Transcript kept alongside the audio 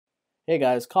Hey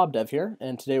guys, Cobb Dev here,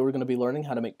 and today we're going to be learning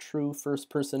how to make true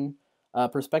first-person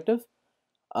perspective.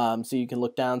 So you can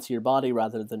look down, see your body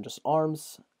rather than just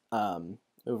arms, move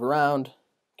around,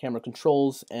 camera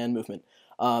controls, and movement.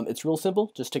 It's real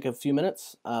simple, just take a few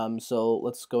minutes, so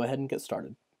let's go ahead and get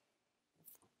started.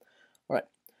 Alright,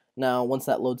 now once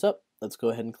that loads up, let's go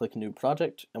ahead and click New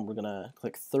Project, and we're going to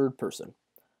click Third Person.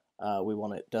 We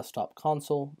want it Desktop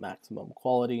Console, Maximum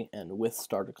Quality, and with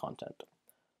Starter Content.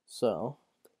 So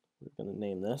we're going to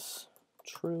name this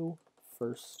True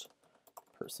First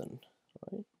Person.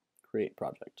 Right? Create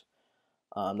project.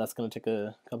 That's going to take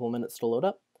a couple of minutes to load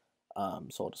up,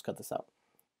 so I'll just cut this out.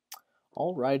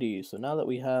 Alrighty, so now that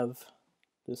we have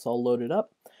this all loaded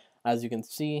up, as you can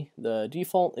see, the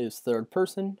default is third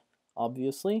person,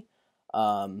 obviously,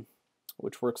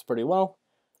 which works pretty well.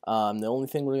 The only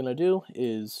thing we're going to do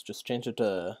is just change it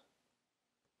to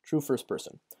true first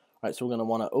person. Alright, so we're going to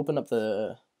want to open up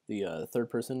the third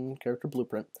person character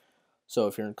blueprint. So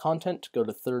if you're in content, go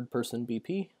to third person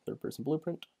BP, third person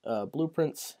blueprint,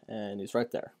 blueprints, and he's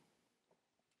right there.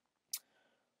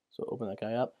 So open that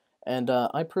guy up. And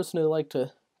I personally like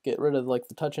to get rid of like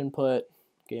the touch input,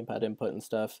 gamepad input and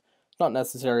stuff. It's not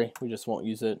necessary, we just won't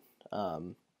use it. I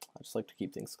just like to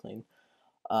keep things clean.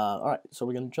 Alright, so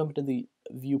we're going to jump into the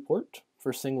viewport.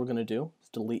 First thing we're going to do is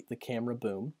delete the camera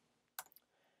boom.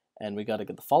 And we got to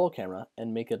get the follow camera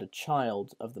and make it a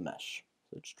child of the mesh.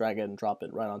 So just drag it and drop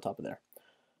it right on top of there.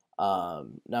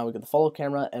 Now we got the follow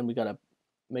camera and we got to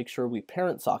make sure we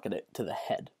parent socket it to the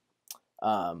head.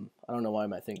 I don't know why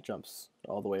my thing jumps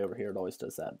all the way over here. It always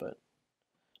does that, but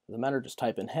doesn't matter. Just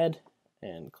type in head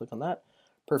and click on that.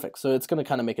 Perfect. So it's going to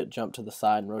kind of make it jump to the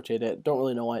side and rotate it. Don't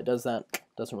really know why it does that.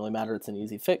 Doesn't really matter. It's an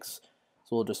easy fix.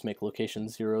 So we'll just make location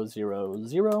 0, 0,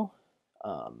 0.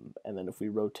 And then if we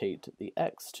rotate the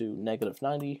X to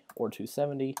 -90 or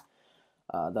 270,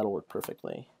 that'll work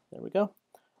perfectly. There we go.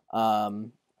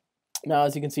 Now,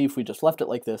 as you can see, if we just left it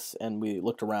like this and we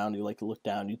looked around, you like to look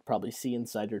down, you'd probably see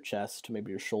inside your chest, maybe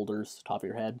your shoulders, top of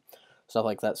your head, stuff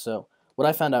like that. So what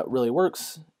I found out really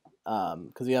works,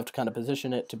 because you have to kind of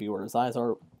position it to be where his eyes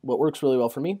are, what works really well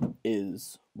for me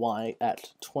is Y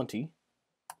at 20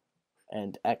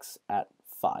 and X at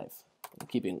 5,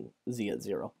 keeping Z at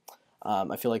 0.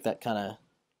 I feel like that kind of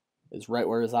is right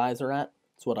where his eyes are at.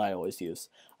 It's what I always use.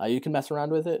 You can mess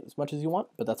around with it as much as you want,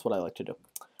 but that's what I like to do.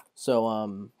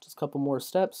 So just a couple more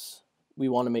steps. We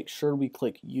want to make sure we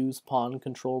click Use Pawn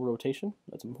Control Rotation.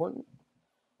 That's important.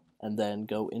 And then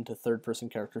go into Third Person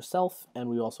Character Self, and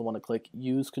we also want to click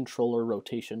Use Controller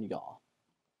Rotation Yaw.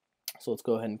 So let's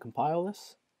go ahead and compile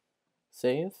this,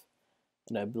 save,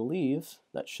 and I believe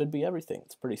that should be everything.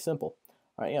 It's pretty simple.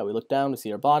 All right, yeah, we look down, we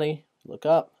see our body, we look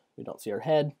up, we don't see our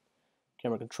head.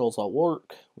 Camera controls all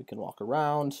work. We can walk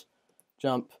around,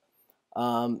 jump.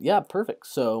 Yeah, perfect.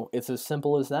 So it's as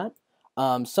simple as that.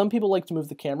 Some people like to move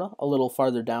the camera a little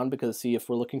farther down because, see, if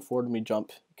we're looking forward and we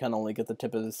jump, you kind of only get the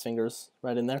tip of his fingers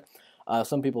right in there.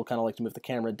 Some people kind of like to move the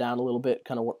camera down a little bit,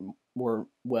 kind of more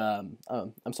where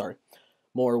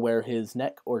his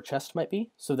neck or chest might be,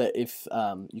 so that if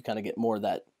you kind of get more of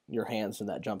that, your hands in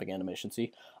that jumping animation.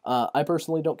 See, I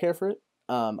personally don't care for it.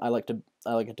 I like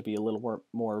it to be a little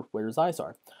more where his eyes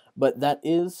are. But that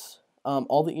is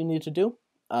all that you need to do.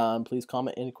 Please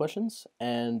comment any questions,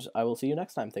 and I will see you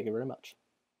next time. Thank you very much.